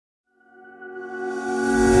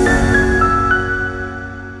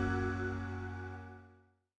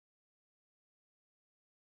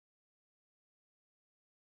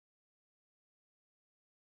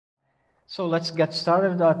So let's get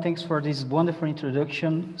started. Thanks for this wonderful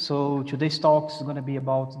introduction. So today's talk is going to be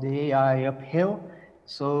about the AI uphill.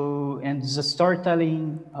 And it's a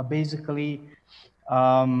storytelling, basically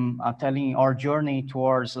telling our journey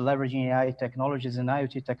towards leveraging AI technologies and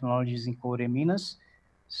IoT technologies in Core Minas.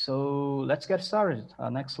 So let's get started.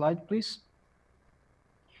 Next slide, please.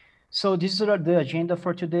 So this is the agenda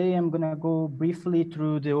for today. I'm gonna go briefly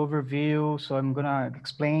through the overview. So I'm gonna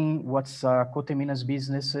explain what's Cote Minas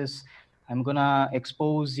businesses. I'm gonna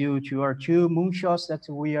expose you to our two moonshots that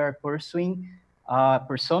we are pursuing.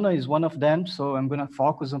 Persona is one of them, so I'm gonna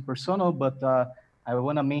focus on Persona, but I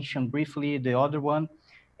wanna mention briefly the other one.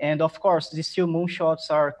 And of course, these two moonshots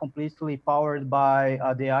are completely powered by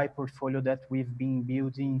the AI portfolio that we've been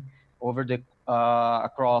building over the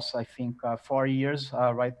across, I think, 4 years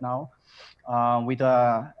right now, with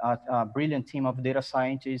a brilliant team of data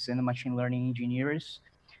scientists and machine learning engineers.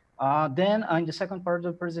 Then in the second part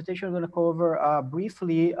of the presentation, I'm going to cover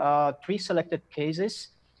briefly 3 selected cases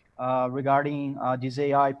regarding this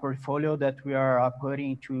AI portfolio that we are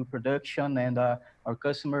putting to production, and our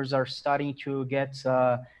customers are starting to get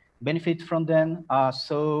benefit from them.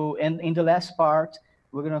 And in the last part,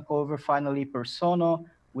 we're going to cover finally Persona,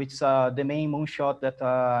 which is the main moonshot that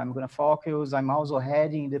I'm going to focus. I'm also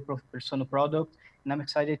heading the Persona product, and I'm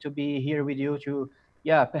excited to be here with you to,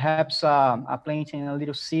 perhaps planting a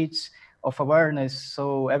little seeds of awareness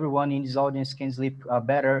so everyone in this audience can sleep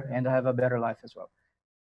better and have a better life as well.